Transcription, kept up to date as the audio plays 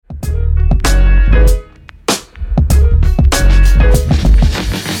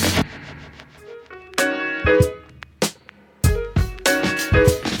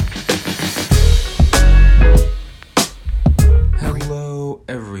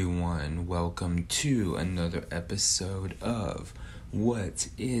everyone. Welcome to another episode of What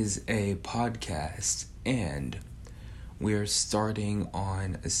is a Podcast? And we're starting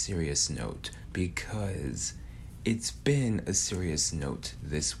on a serious note because it's been a serious note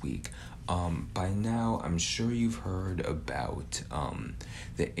this week. By now, I'm sure you've heard about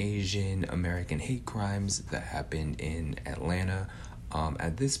the Asian American hate crimes that happened in Atlanta.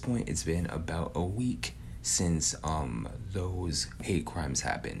 At this point, it's been about a week since those hate crimes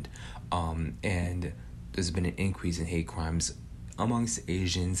happened. And there's been an increase in hate crimes amongst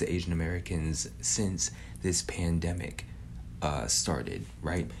Asian Americans since this pandemic started,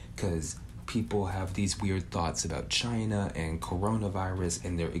 right? Because people have these weird thoughts about China and coronavirus,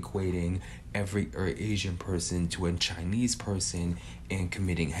 and they're equating every Asian person to a Chinese person and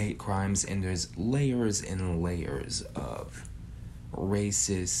committing hate crimes, and there's layers and layers of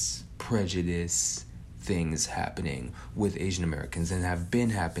racist prejudice things happening with Asian Americans and have been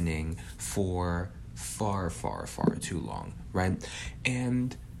happening for far too long, right?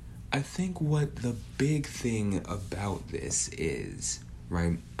 And I think what the big thing about this is,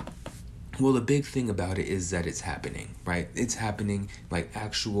 right? Well, the big thing about it is that it's happening, right? It's happening, like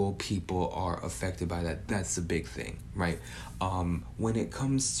actual people are affected by that. That's the big thing, right? When it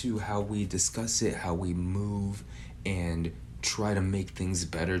comes to how we discuss it, how we move and try to make things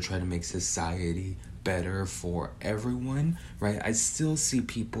better, try to make society better for everyone, right? I still see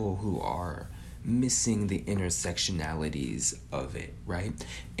people who are missing the intersectionalities of it, right?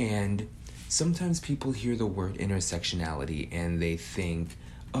 And sometimes people hear the word intersectionality and they think,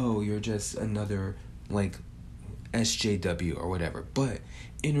 oh, you're just another like SJW or whatever. But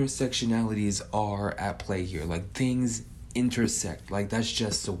intersectionalities are at play here. Like things intersect. Like that's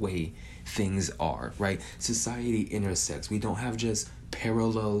just the way things are, right? Society intersects. We don't have just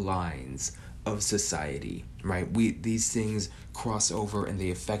parallel lines of society, right? These things cross over and they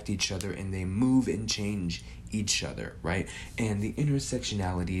affect each other and they move and change each other, right? And the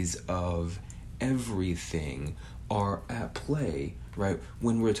intersectionalities of everything are at play, right?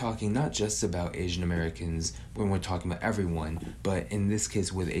 When we're talking not just about Asian Americans, when we're talking about everyone, but in this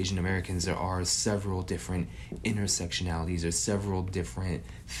case with Asian Americans, there are several different intersectionalities or several different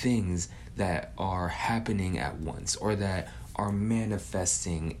things that are happening at once or that are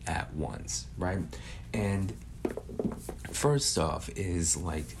manifesting at once, right? And first off is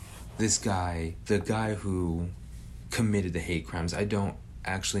like this guy, the guy who committed the hate crimes. I don't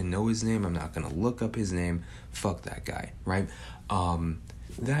actually know his name. I'm not gonna look up his name. Fuck that guy, right?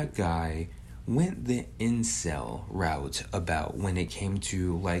 That guy went the incel route about when it came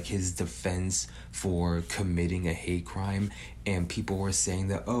to like his defense for committing a hate crime, and people were saying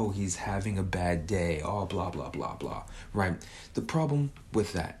that, oh, he's having a bad day, oh, blah blah blah blah, right? The problem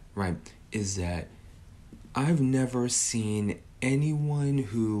with that, right, is that I've never seen anyone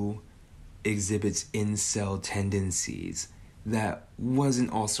who exhibits incel tendencies that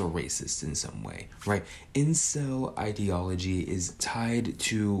wasn't also racist in some way, right? Incel ideology is tied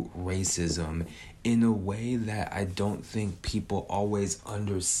to racism in a way that I don't think people always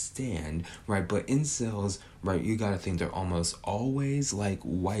understand, right? But incels, right, you gotta think they're almost always like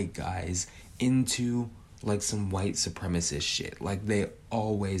white guys into like some white supremacist shit. Like they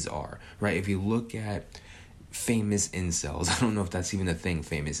always are, right? If you look at famous incels, I don't know if that's even a thing,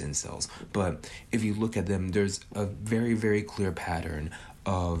 famous incels, but if you look at them, there's a very clear pattern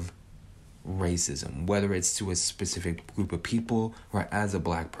of racism, whether it's to a specific group of people or as a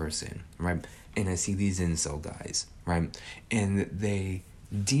black person, right? And I see these incel guys, right? And they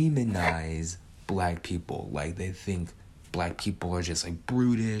demonize black people. Like they think black people are just like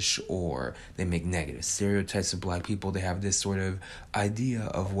brutish, or they make negative stereotypes of black people. They have this sort of idea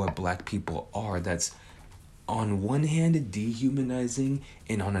of what black people are that's on one hand dehumanizing,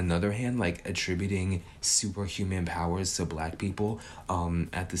 and on another hand like attributing superhuman powers to black people.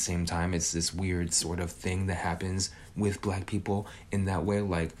 At the same time, it's this weird sort of thing that happens with black people in that way.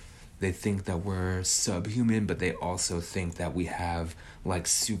 Like they think that we're subhuman, but they also think that we have like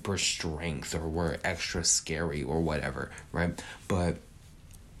super strength or we're extra scary or whatever, right? But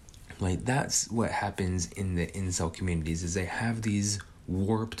like that's what happens in the incel communities, is they have these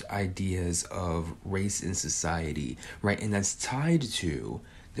warped ideas of race in society, right? And that's tied to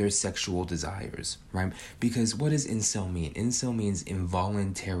their sexual desires, right? Because what does incel mean? Incel means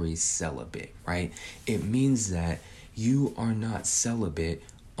involuntary celibate, right? It means that you are not celibate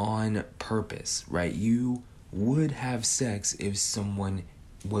on purpose, right? You would have sex if someone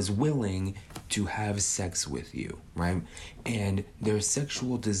was willing to have sex with you, right? And their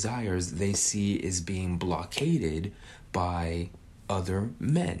sexual desires they see is being blockaded by other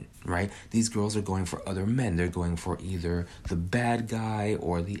men, right? These girls are going for other men. They're going for either the bad guy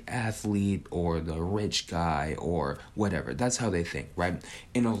or the athlete or the rich guy or whatever. That's how they think, right?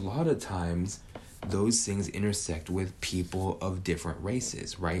 And a lot of times those things intersect with people of different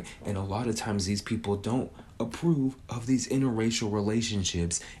races, right? And a lot of times these people don't approve of these interracial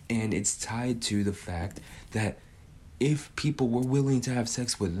relationships, and it's tied to the fact that if people were willing to have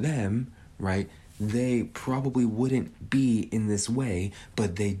sex with them, right, they probably wouldn't be in this way,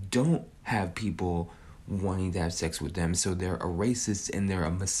 but they don't have people wanting to have sex with them, so they're a racist and they're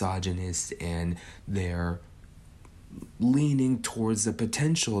a misogynist and they're leaning towards the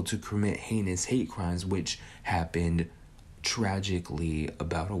potential to commit heinous hate crimes, which happened tragically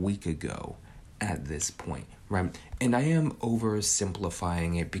about a week ago at this point, right? And I am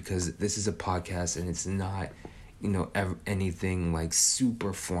oversimplifying it because this is a podcast and it's not, anything like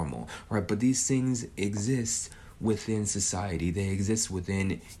super formal, right? But these things exist within society. They exist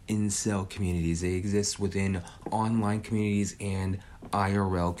within incel communities. They exist within online communities and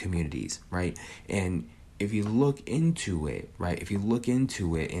IRL communities, right? And if you look into it, right,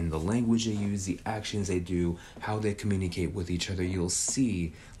 in the language they use, the actions they do, how they communicate with each other, you'll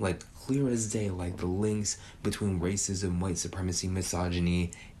see, like, clear as day, like, the links between racism, white supremacy,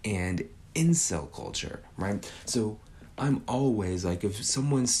 misogyny, and incel culture, right? So I'm always, like, if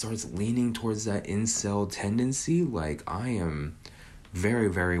someone starts leaning towards that incel tendency, like, I am very,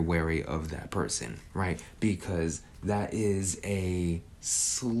 very wary of that person, right? Because that is a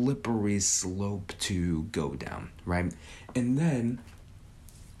slippery slope to go down, right? And then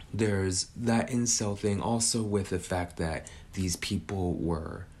there's that incel thing also with the fact that these people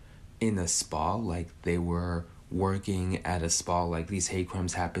were in a spa, like they were working at a spa, like these hate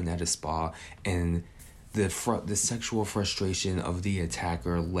crimes happened at a spa, and the sexual frustration of the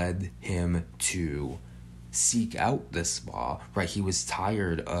attacker led him to seek out the spa, right? He was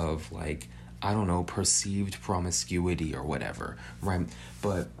tired of, like, I don't know, perceived promiscuity or whatever, right?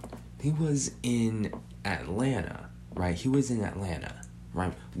 But he was in Atlanta, right?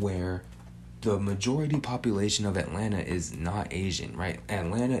 Right? Where the majority population of Atlanta is not Asian, right?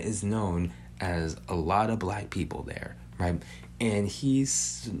 Atlanta is known as a lot of black people there, right? And he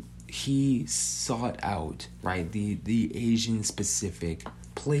sought out, right, the Asian specific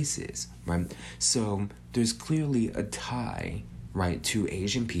places, right? So there's clearly a tie, right, to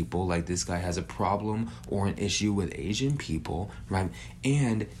Asian people, like this guy has a problem or an issue with Asian people, right?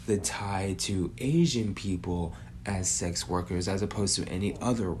 And the tie to Asian people as sex workers as opposed to any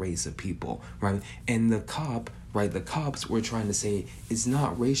other race of people, right? And the cops were trying to say it's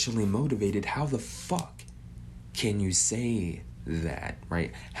not racially motivated. How the fuck can you say that,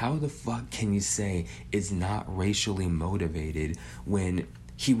 right? How the fuck can you say it's not racially motivated when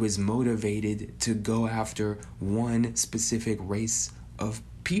he was motivated to go after one specific race of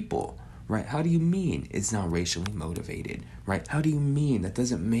people, right? How do you mean it's not racially motivated, right? How do you mean? That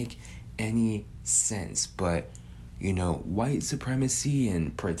doesn't make any sense. But, white supremacy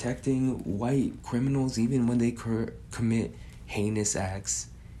and protecting white criminals, even when they commit heinous acts,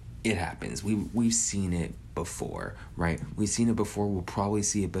 it happens. We've seen it before, right? We've seen it before. We'll probably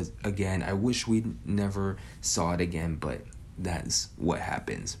see it, but again, I wish we never saw it again, but that's what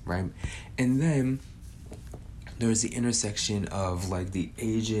happens, right? And then there's the intersection of, like, the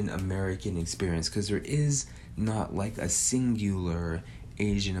Asian American experience, because there is not, like, a singular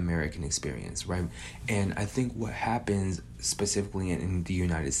Asian American experience, right? And I think what happens specifically in the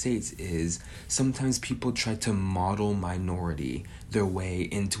United States is sometimes people try to model minority their way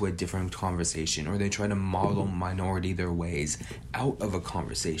into a different conversation, or they try to model minority their ways out of a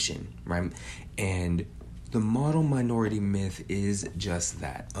conversation, right? And the model minority myth is just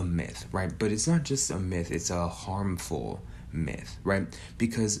that, a myth, right? But it's not just a myth, it's a harmful myth, right?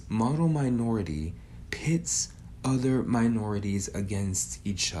 Because model minority pits other minorities against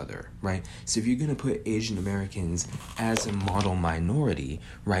each other, right? So if you're going to put Asian Americans as a model minority,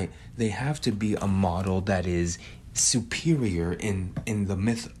 right, they have to be a model that is superior in the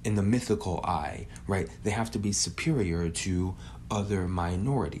mythical eye, right? They have to be superior to other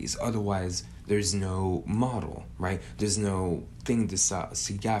minorities. Otherwise, there's no model, right? There's no thing to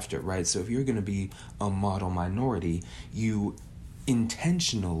seek after, right? So if you're going to be a model minority, you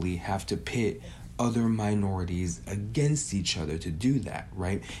intentionally have to pit other minorities against each other to do that,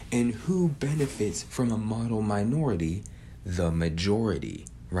 right? And who benefits from a model minority? The majority,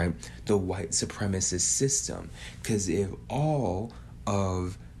 right? The white supremacist system. Because if all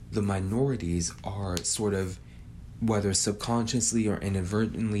of the minorities are sort of, whether subconsciously or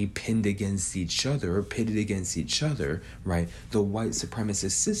inadvertently, pitted against each other, right, the white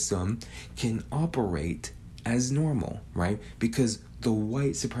supremacist system can operate as normal, right? Because the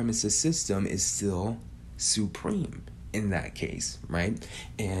white supremacist system is still supreme in that case, right?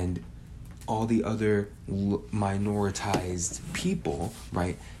 And all the other minoritized people,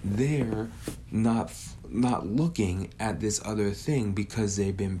 right? They're not looking at this other thing because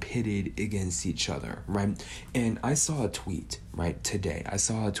they've been pitted against each other, right? And I saw a tweet, right, today. I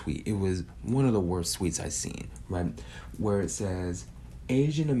saw a tweet. It was one of the worst tweets I've seen, right? Where it says,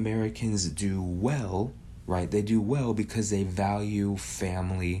 Asian Americans do well, right? They do well because they value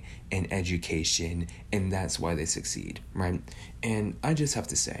family and education, and that's why they succeed, right? And I just have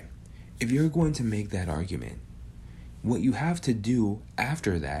to say, if you're going to make that argument, what you have to do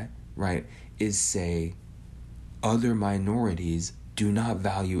after that, right, is say other minorities do not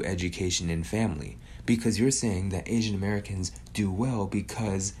value education and family. Because you're saying that Asian Americans do well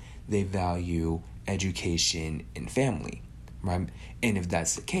because they value education and family, right? And if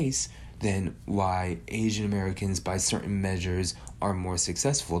that's the case, then why Asian Americans, by certain measures, are more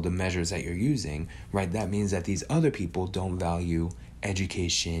successful, the measures that you're using, right? That means that these other people don't value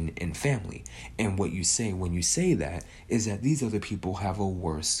education and family. And what you say when you say that is that these other people have a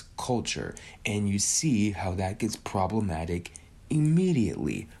worse culture. And you see how that gets problematic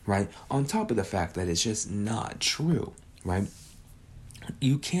immediately, right? On top of the fact that it's just not true, right?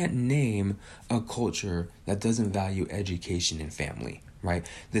 You can't name a culture that doesn't value education and family, right?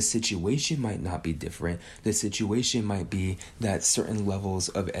 The situation might not be different. The situation might be that certain levels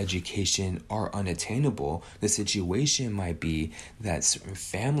of education are unattainable. The situation might be that certain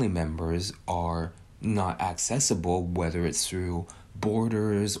family members are not accessible, whether it's through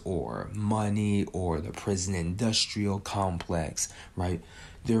borders or money or the prison industrial complex, right?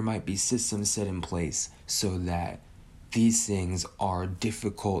 There might be systems set in place so that these things are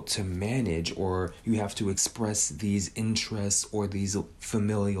difficult to manage, or you have to express these interests or these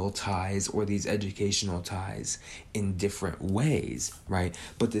familial ties or these educational ties in different ways, right?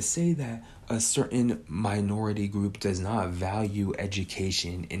 But to say that a certain minority group does not value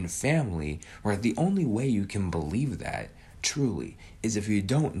education and family, right? The only way you can believe that truly is if you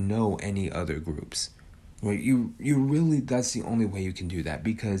don't know any other groups. Right, you really, that's the only way you can do that.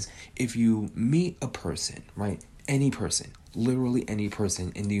 Because if you meet a person, right, any person, literally any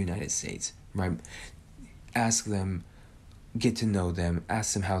person in the United States, right, ask them, get to know them,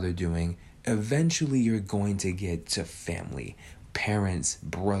 ask them how they're doing, eventually you're going to get to family, parents,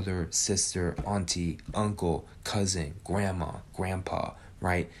 brother, sister, auntie, uncle, cousin, grandma, grandpa,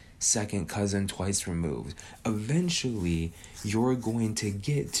 right? Second cousin twice removed. Eventually, you're going to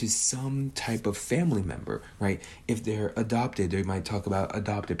get to some type of family member, right? If they're adopted, they might talk about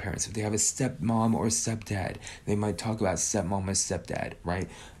adopted parents. If they have a stepmom or stepdad, they might talk about stepmom or stepdad, right?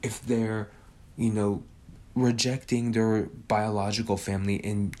 If they're, rejecting their biological family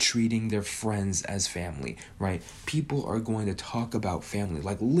and treating their friends as family, right? People are going to talk about family.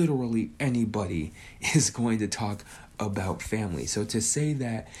 Like literally anybody is going to talk about family. So to say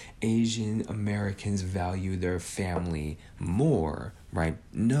that Asian Americans value their family more, right?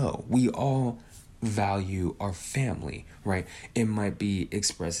 No, we all value our family, right? It might be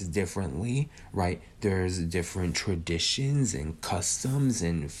expressed differently, right? There's different traditions and customs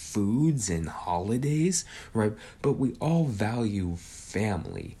and foods and holidays, right? But we all value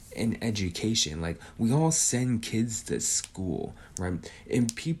family and education. Like we all send kids to school, right?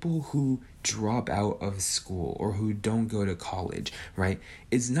 And people who drop out of school or who don't go to college, right?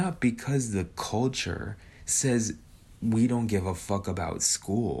 It's not because the culture says we don't give a fuck about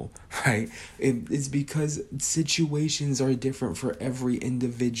school, right? It's because situations are different for every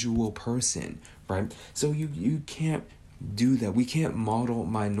individual person, right? So you can't do that. We can't model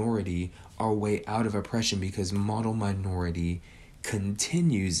minority our way out of oppression, because model minority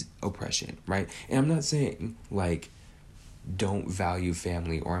continues oppression, right? And I'm not saying like don't value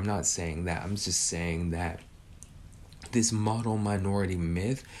family, or I'm not saying that. I'm just saying that this model minority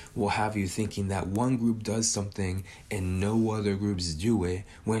myth will have you thinking that one group does something and no other groups do it,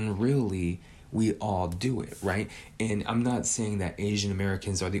 when really we all do it, right? And I'm not saying that Asian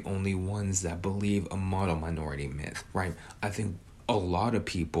Americans are the only ones that believe a model minority myth, right? I think a lot of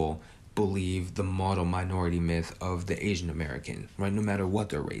people believe the model minority myth of the Asian American, right? No matter what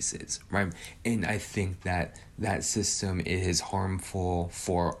their race is, right? And I think that that system is harmful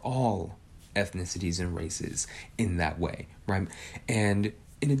for all ethnicities and races in that way, right? And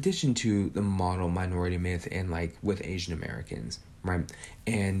in addition to the model minority myth and like with Asian Americans, right?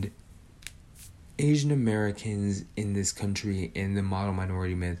 And Asian Americans in this country, in the model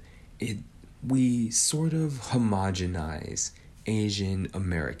minority myth, we sort of homogenize Asian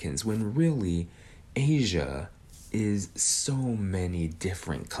Americans when really Asia is so many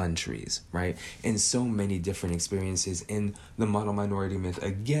different countries, right? And so many different experiences. And the model minority myth,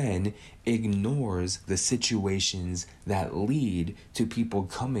 again, ignores the situations that lead to people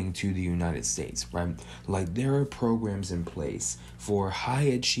coming to the United States, right? Like, there are programs in place for high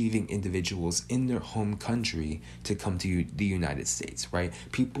achieving individuals in their home country to come to the United States, right?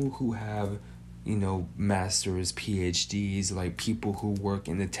 People who have masters, PhDs, like people who work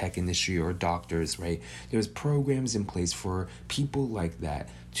in the tech industry or doctors, right? There's programs in place for people like that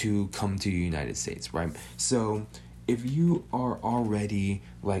to come to the United States, right? So if you are already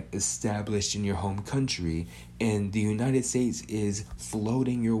like established in your home country and the United States is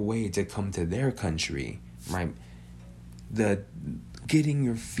floating your way to come to their country, right? The getting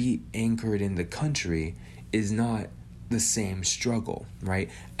your feet anchored in the country is not the same struggle, right,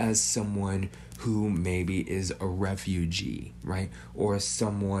 as someone who maybe is a refugee, right, or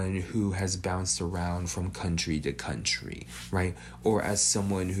someone who has bounced around from country to country, right, or as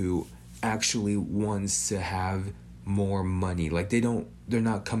someone who actually wants to have more money. Like, they're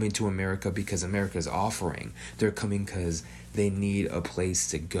not coming to America because America's offering. They're coming because they need a place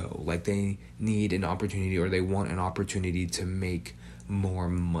to go. Like, they need an opportunity, or they want an opportunity to make more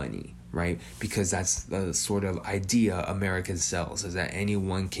money, right? Because that's the sort of idea America sells, is that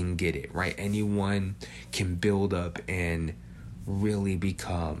anyone can get it, right? Anyone can build up and really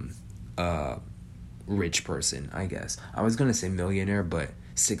become a rich person, I guess. I was gonna say millionaire, but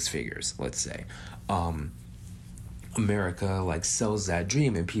 6 figures, let's say. America like sells that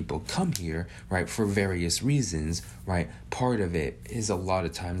dream, and people come here, right, for various reasons, right? Part of it is a lot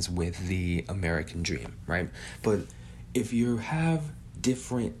of times with the American dream, right? But if you have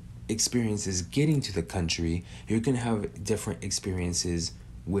different experiences getting to the country, you're going to have different experiences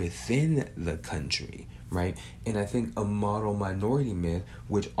within the country, right? And I think a model minority myth,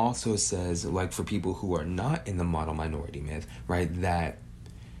 which also says, like, for people who are not in the model minority myth, right, that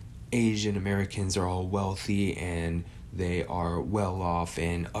Asian Americans are all wealthy and they are well off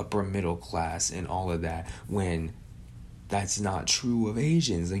and upper middle class and all of that, when that's not true of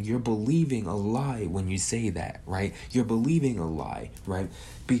Asians. Like, you're believing a lie when you say that, right? You're believing a lie, right?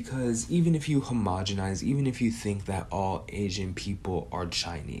 Because even if you homogenize, even if you think that all Asian people are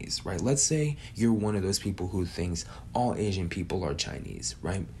Chinese, right? Let's say you're one of those people who thinks all Asian people are Chinese,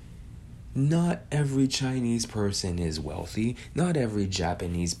 right? Not every Chinese person is wealthy. Not every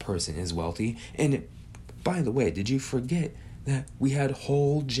Japanese person is wealthy. And by the way, did you forget that we had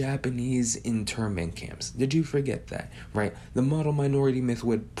whole Japanese internment camps? Did you forget that, right? The model minority myth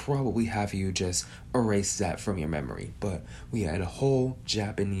would probably have you just erase that from your memory. But we had whole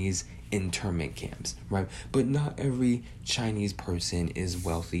Japanese internment camps, right? But not every Chinese person is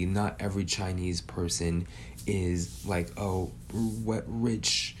wealthy. Not every Chinese person is like a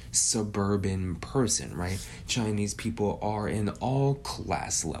rich suburban person, right? Chinese people are in all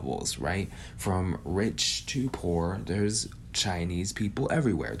class levels, right? From rich to poor. There's Chinese people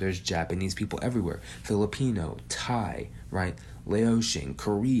everywhere. There's Japanese people everywhere. Filipino, Thai, right? Laotian,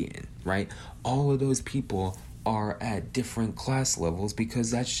 Korean, right? All of those people are at different class levels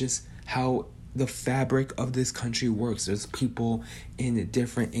because that's just how the fabric of this country works. There's people in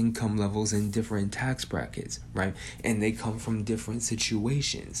different income levels and different tax brackets, right? And they come from different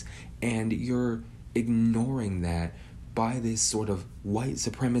situations. And you're ignoring that by this sort of white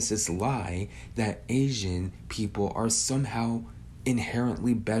supremacist lie that Asian people are somehow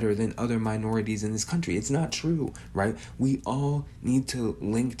inherently better than other minorities in this country. It's not true, right? We all need to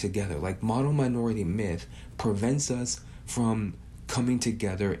link together. Like, model minority myth prevents us from coming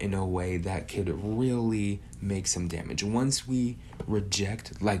together in a way that could really make some damage. Once we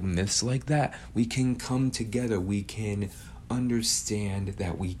reject like myths like that, we can come together. We can understand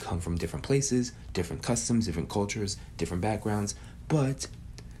that we come from different places, different customs, different cultures, different backgrounds, but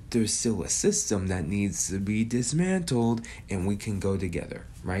there's still a system that needs to be dismantled, and we can go together,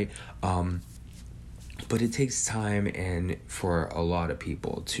 right? But it takes time and for a lot of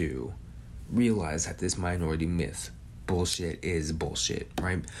people to realize that this minority myth bullshit is bullshit,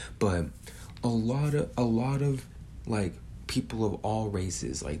 right? But a lot of like people of all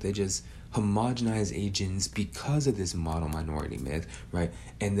races, like, they just homogenize Asians because of this model minority myth, right?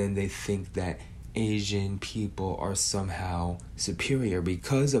 And then they think that Asian people are somehow superior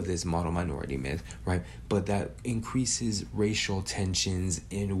because of this model minority myth, right? But that increases racial tensions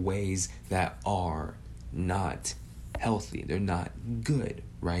in ways that are not healthy. They're not good,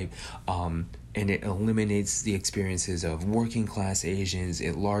 right? And it eliminates the experiences of working class Asians.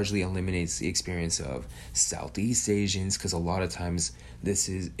 It largely eliminates the experience of Southeast Asians, because a lot of times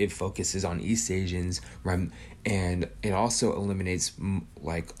it focuses on East Asians, right? And it also eliminates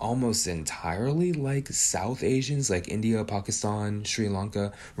like almost entirely like South Asians, like India, Pakistan, Sri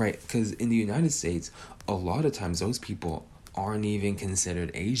Lanka, right? Because in the United States, a lot of times those people aren't even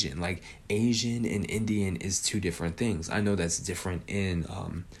considered Asian. Like, Asian and Indian is two different things. I know that's different in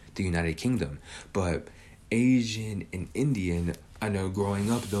the United Kingdom, but Asian and Indian, I know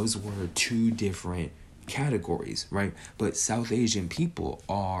growing up, those were two different categories, right? But South Asian people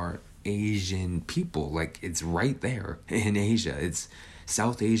are Asian people. Like, it's right there in Asia. It's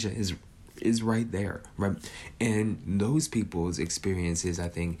South Asia is right there, right? And those people's experiences, I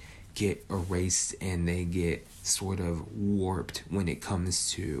think, get erased and they get sort of warped when it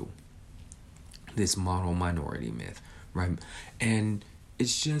comes to this model minority myth, right? And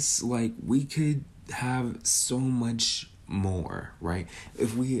it's just like, we could have so much more, right?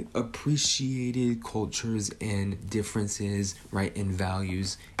 If we appreciated cultures and differences, right, and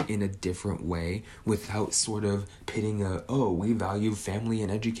values in a different way, without sort of pitting we value family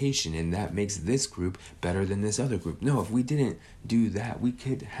and education and that makes this group better than this other group. No, if we didn't do that, we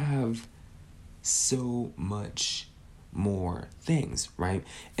could have so much more things, right?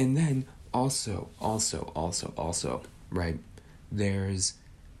 And then also, right, there's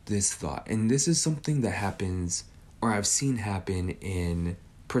this thought, and this is something that happens, or I've seen happen in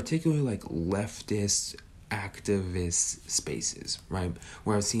particularly like leftist activist spaces, right?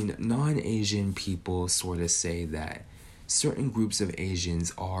 Where I've seen non-Asian people sort of say that certain groups of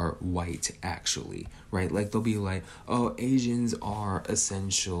Asians are white, actually, right? Like, they'll be like, oh, Asians are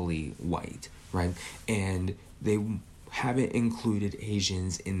essentially white, right? And they haven't included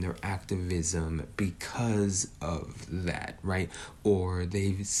Asians in their activism because of that, right? Or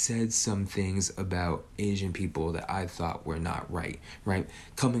they've said some things about Asian people that I thought were not right, right?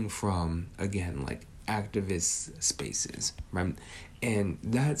 Coming from, again, like activist spaces, right? And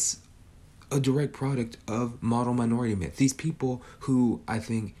that's a direct product of model minority myth. These people who I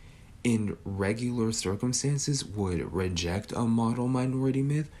think in regular circumstances would reject a model minority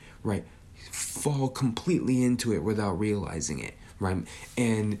myth, right, fall completely into it without realizing it, right?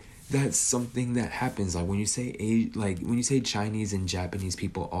 And that's something that happens. Like, when you say Chinese and Japanese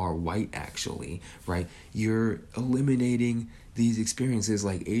people are white, actually, right, you're eliminating these experiences.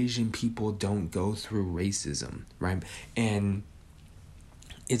 Like, Asian people don't go through racism, right? And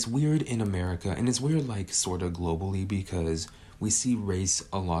it's weird in America, and it's weird like sort of globally, because we see race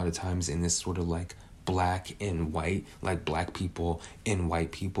a lot of times in this sort of like black and white, like black people and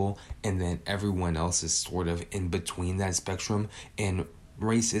white people, and then everyone else is sort of in between that spectrum. And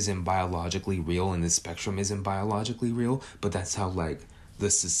race isn't biologically real and the spectrum isn't biologically real, but that's how like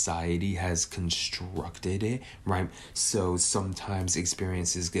the society has constructed it, right? So sometimes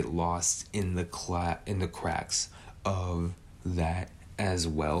experiences get lost in the cracks of that as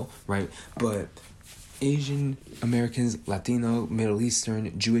well, right? But Asian Americans, Latino, Middle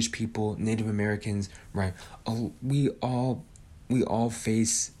Eastern, Jewish people, Native Americans, right? We all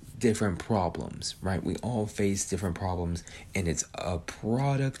face different problems, right? We all face different problems, and it's a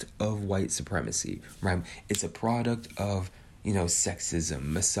product of white supremacy, right? It's a product of, sexism,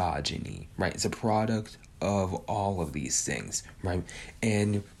 misogyny, right? It's a product of all of these things, right?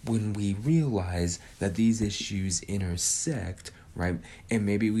 And when we realize that these issues intersect, right, and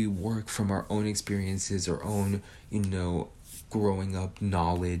maybe we work from our own experiences, our own, growing up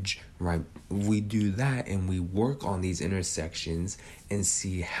knowledge, right, we do that and we work on these intersections and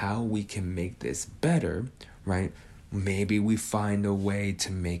see how we can make this better, right? Maybe we find a way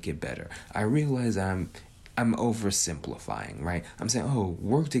to make it better. I realize I'm oversimplifying, right? I'm saying,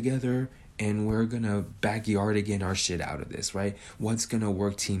 work together and we're gonna backyard again our shit out of this, right? What's gonna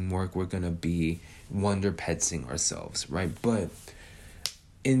work? Teamwork. We're gonna be Wonder Petsing ourselves, right? But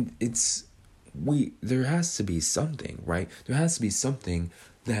there has to be something, right? There has to be something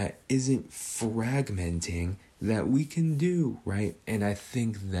that isn't fragmenting that we can do, right? And I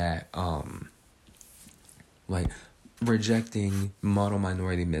think that like rejecting model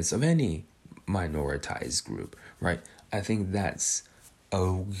minority myths of any minoritized group, right? I think that's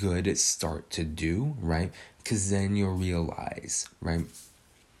a good start to do, right? Because then you'll realize, right,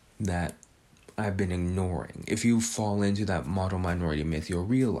 that I've been ignoring. If you fall into that model minority myth, you'll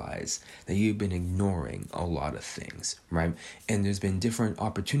realize that you've been ignoring a lot of things, right? And there's been different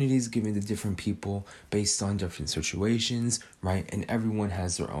opportunities given to different people based on different situations, right? And everyone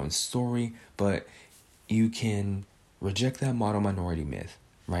has their own story, but you can reject that model minority myth,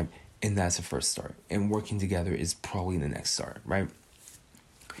 right? And that's the first start. And working together is probably the next start, right?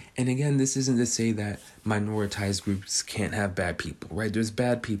 And again, this isn't to say that minoritized groups can't have bad people, right? There's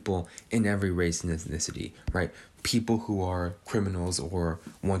bad people in every race and ethnicity, right? People who are criminals or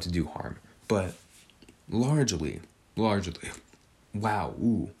want to do harm. But largely, wow,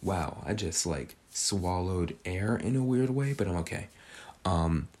 I just like swallowed air in a weird way, but I'm okay.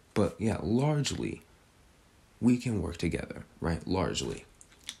 But yeah, largely, we can work together, right? Largely.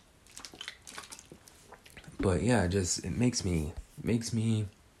 But yeah, it makes me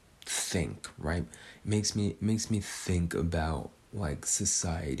think, right? It makes me think about like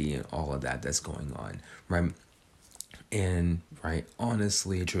society and all of that that's going on, right? And right,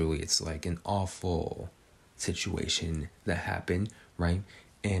 honestly, truly, it's like an awful situation that happened, right?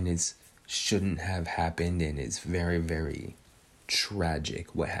 And it's shouldn't have happened, and it's very, very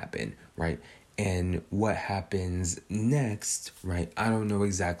tragic what happened, right? And what happens next, right? I don't know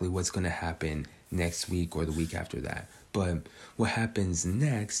exactly what's going to happen next week or the week after that. But what happens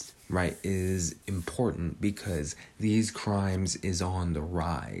next, right, is important because these crimes is on the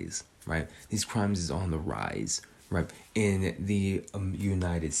rise, right? These crimes is on the rise, right, in the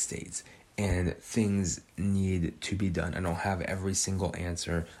United States. And things need to be done. I don't have every single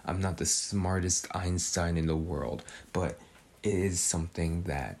answer. I'm not the smartest Einstein in the world, but it is something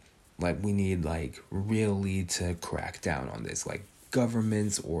that like we need like really to crack down on this. Like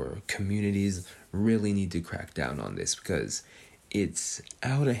governments or communities really need to crack down on this because it's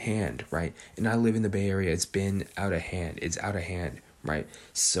out of hand, right? And I live in the Bay Area. It's been out of hand. It's out of hand, right?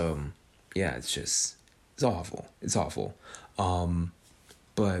 So yeah, it's awful. It's awful.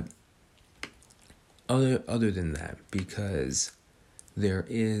 But other than that, because there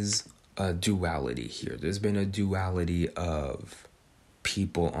is a duality here. There's been a duality of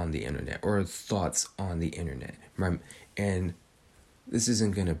people on the internet or thoughts on the internet, right? And this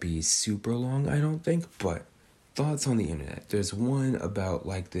isn't going to be super long, I don't think, but thoughts on the internet. There's one about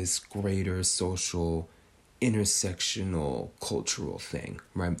like this greater social intersectional cultural thing,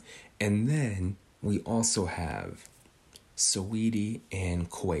 right? And then we also have Saweetie and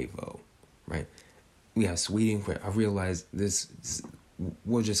Quavo, right? We have Saweetie and Quavo. I realize this,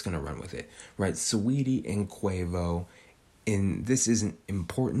 we're just going to run with it, right? Saweetie and Quavo, and this isn't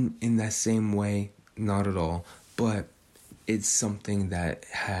important in that same way, not at all, but it's something that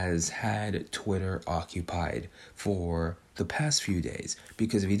has had Twitter occupied for the past few days.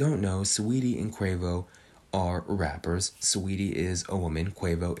 Because if you don't know, Saweetie and Quavo are rappers. Saweetie is a woman,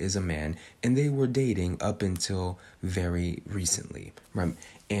 Quavo is a man, and they were dating up until very recently, right?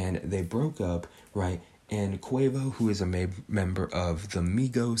 And they broke up, right? And Quavo, who is a member of the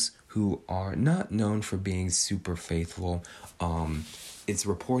Migos, who are not known for being super faithful, it's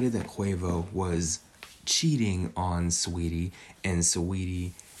reported that Quavo was cheating on Saweetie, and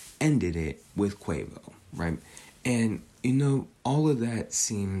Saweetie ended it with Quavo, right? And, you know, all of that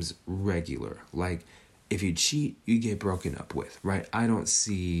seems regular. Like, if you cheat, you get broken up with, right? I don't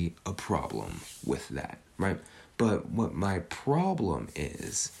see a problem with that, right? But what my problem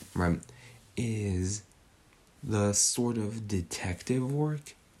is, right, is the sort of detective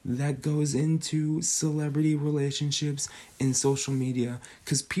work that goes into celebrity relationships in social media.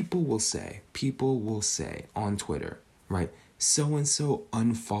 Because people will say on Twitter, right, so-and-so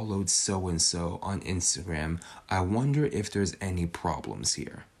unfollowed so-and-so on Instagram. I wonder if there's any problems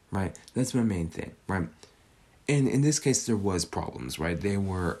here, right? That's my main thing, right? And in this case, there was problems, right? They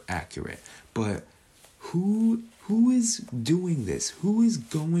were accurate. But who is doing this? Who is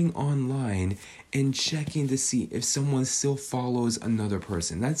going online and checking to see if someone still follows another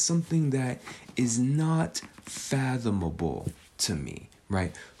person? That's something that is not fathomable to me,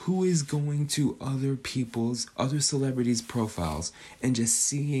 right? Who is going to other celebrities' profiles and just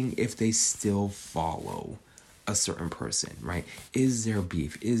seeing if they still follow a certain person, right? Is there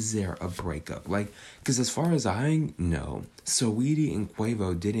beef? Is there a breakup? Like, because as far as I know, Saweetie and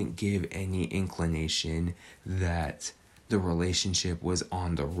Quavo didn't give any inclination that the relationship was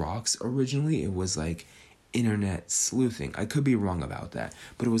on the rocks originally. It was like internet sleuthing. I could be wrong about that,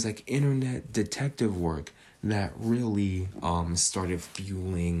 but it was like internet detective work that really started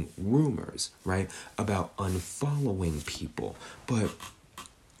fueling rumors, right, about unfollowing people. But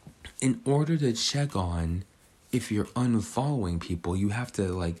in order to check on if you're unfollowing people, you have to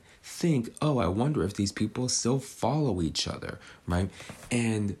like think, oh, I wonder if these people still follow each other, right?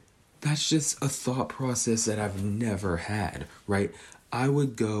 And that's just a thought process that I've never had, right? I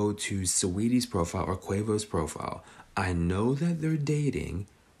would go to Saweetie's profile or Quavo's profile. I know that they're dating,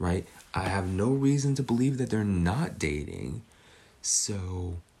 right? I have no reason to believe that they're not dating.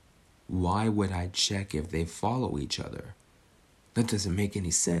 So why would I check if they follow each other? That doesn't make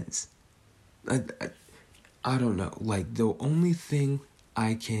any sense. I don't know. Like, the only thing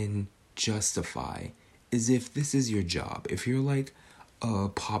I can justify is if this is your job. If you're like a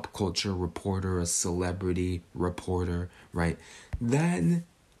pop culture reporter, a celebrity reporter, right? Then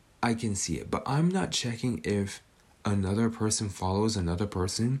I can see it. But I'm not checking if another person follows another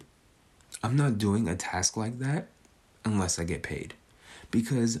person. I'm not doing a task like that unless I get paid.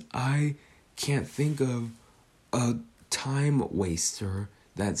 Because I can't think of a time waster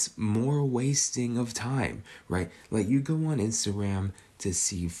that's more wasting of time, right? Like you go on Instagram to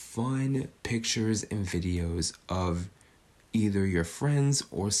see fun pictures and videos of either your friends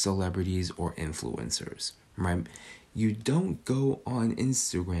or celebrities or influencers, right? You don't go on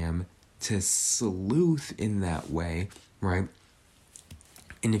Instagram to sleuth in that way, right?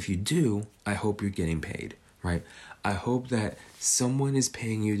 And if you do, I hope you're getting paid, right? I hope that someone is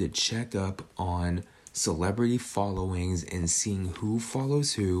paying you to check up on celebrity followings and seeing who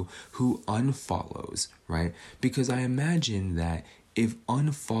follows who unfollows, right? Because I imagine that if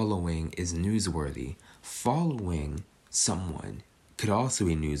unfollowing is newsworthy, following someone could also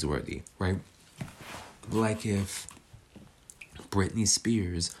be newsworthy, right? Like if Britney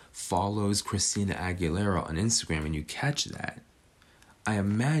Spears follows Christina Aguilera on Instagram and you catch that, I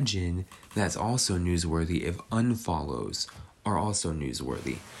imagine that's also newsworthy if unfollows are also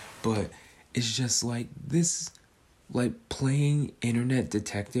newsworthy. But it's just like this, like playing internet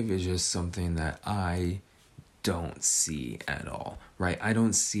detective is just something that I don't see at all, right? I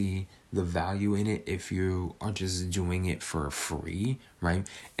don't see the value in it if you are just doing it for free, right?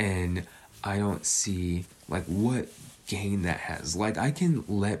 And I don't see like what gain that has. Like I can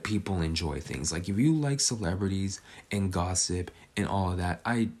let people enjoy things. Like if you like celebrities and gossip and all of that,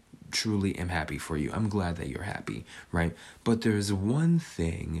 I truly am happy for you. I'm glad that you're happy, right? But there's one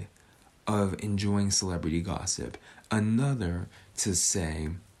thing of enjoying celebrity gossip, another to say,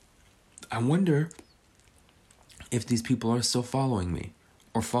 I wonder if these people are still following me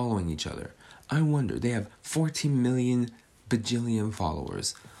or following each other. I wonder, they have 14 million bajillion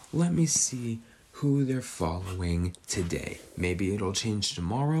followers. Let me see who they're following today. Maybe it'll change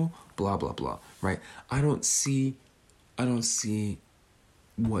tomorrow, blah, blah, blah, right? I don't see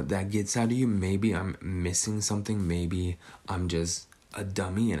what that gets out of you. Maybe I'm missing something. Maybe I'm just a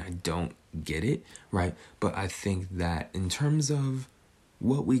dummy and I don't get it, right? But I think that in terms of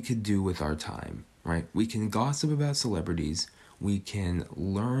what we could do with our time, right? We can gossip about celebrities. We can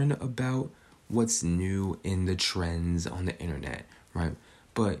learn about what's new in the trends on the internet, right?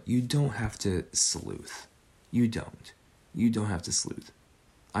 But you don't have to sleuth. You don't. You don't have to sleuth.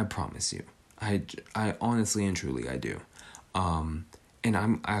 I promise you. I honestly and truly, I do. And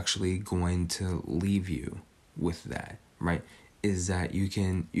I'm actually going to leave you with that, right? Is that you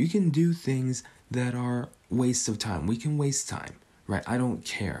can do things that are waste of time. We can waste time, right? I don't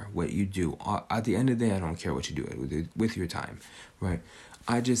care what you do. At the end of the day, I don't care what you do with your time, right?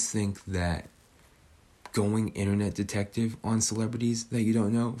 I just think that going internet detective on celebrities that you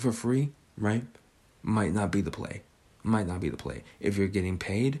don't know for free, right, might not be the play. Might not be the play. If you're getting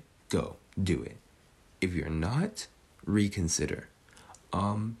paid, go, do it. If you're not, reconsider.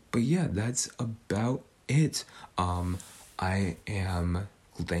 But yeah, that's about it. I am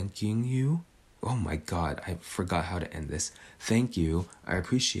thanking you. Oh my God, I forgot how to end this. Thank you. I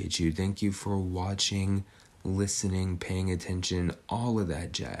appreciate you. Thank you for watching, listening, paying attention, all of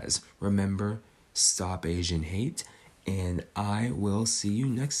that jazz. Remember, stop Asian hate, and I will see you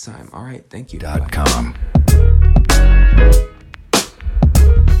next time. All right, thank you. .com